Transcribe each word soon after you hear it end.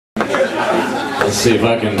Let's see if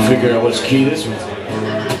I can figure out which key this one's in.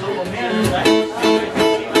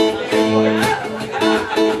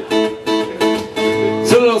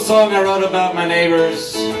 It's a little song I wrote about my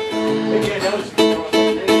neighbors.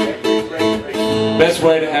 Best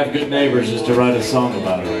way to have good neighbors is to write a song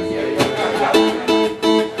about it.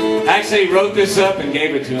 Actually, I wrote this up and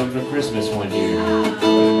gave it to him for Christmas one year.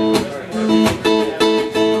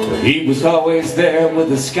 He was always there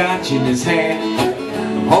with a scotch in his hand.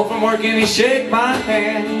 I'm home from work and he shake my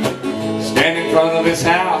hand. Stand in front of his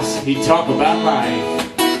house, he'd talk about life.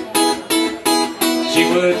 She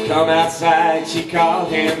would come outside, she called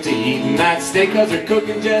him to eat a night steak, 'cause her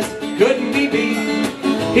cooking just couldn't be beat.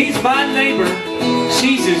 He's my neighbor,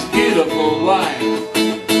 she's his beautiful wife.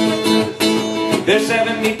 They're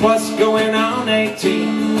 70 plus going on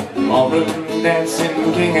 18. Ballroom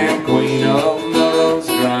dancing, king and queen of Melrose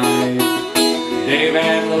Drive. Dave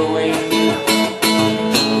and Louise.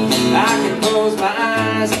 I can close my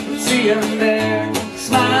eyes and see him there.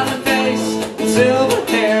 Smiling face and silver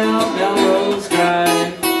hair on Melrose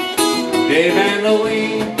Drive. Dave and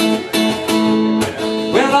Louise.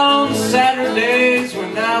 Well, on Saturdays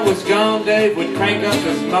when I was gone, Dave would crank up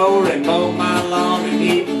his mower and mow my lawn, and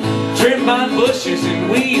he'd trim my bushes and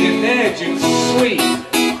weed and edge and sweep.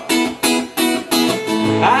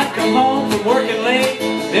 I'd come home from working late,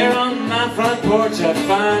 there on my front porch I'd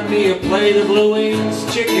find me a plate of Louise's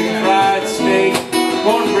chicken fried steak,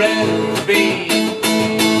 cornbread and beans.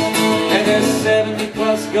 And there's 70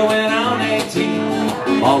 plus going on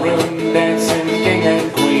 18. Ballroom dancing, king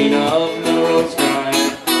and queen of Melrose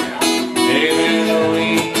Drive. Dave and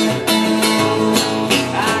Louise.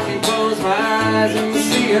 I can close my eyes and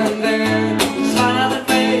see him there. Smiling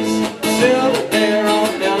face, silver hair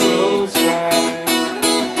on Melrose Drive.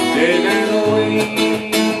 Dave and Louise.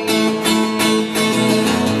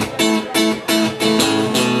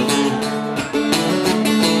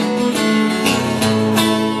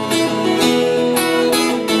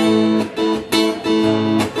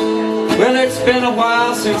 Well, it's been a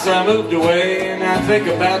while since I moved away, and I think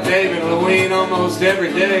about Dave and Louise almost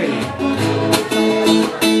every day.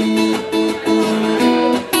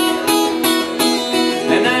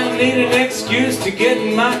 And I need an excuse to get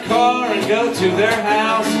in my car and go to their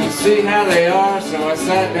house and see how they are. So I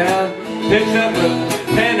sat down, picked up a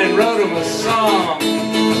pen and wrote them a song.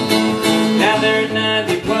 Now they're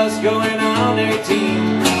 90 plus going on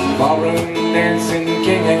 18. Ballroom dancing,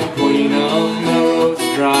 king and queen of Melrose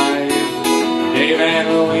Drive. Dave and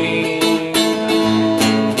Louise.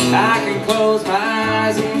 I can close my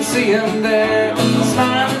eyes and see him there.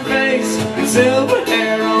 Smiling face and silver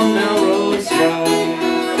hair on Melrose Drive.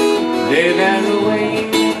 Dave and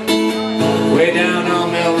Louise. Way down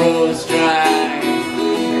on Melrose Drive.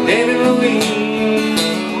 Dave and Louise.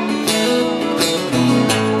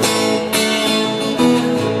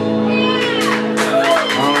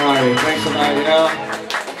 Alrighty, thanks a lot, y'all.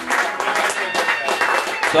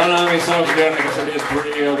 So I don't know how many songs we're doing. I guess I did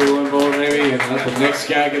 3, I'll do one more maybe, and let the next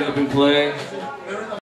guy get up and play.